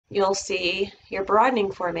you'll see your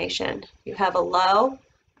broadening formation. You have a low,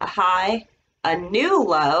 a high, a new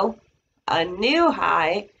low, a new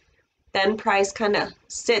high, then price kind of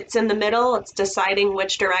sits in the middle. It's deciding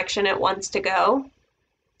which direction it wants to go.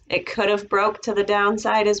 It could have broke to the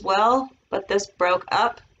downside as well, but this broke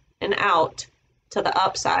up and out to the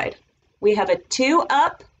upside. We have a 2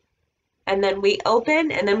 up, and then we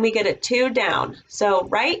open, and then we get a 2 down. So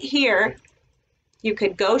right here, you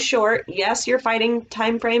could go short. Yes, you're fighting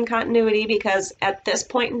time frame continuity because at this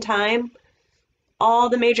point in time, all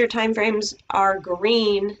the major time frames are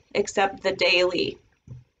green except the daily.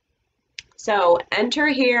 So enter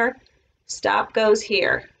here, stop goes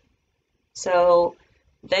here. So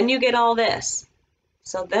then you get all this.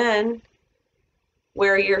 So then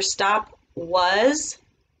where your stop was,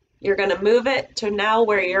 you're going to move it to now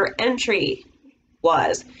where your entry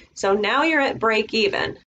was. So now you're at break even.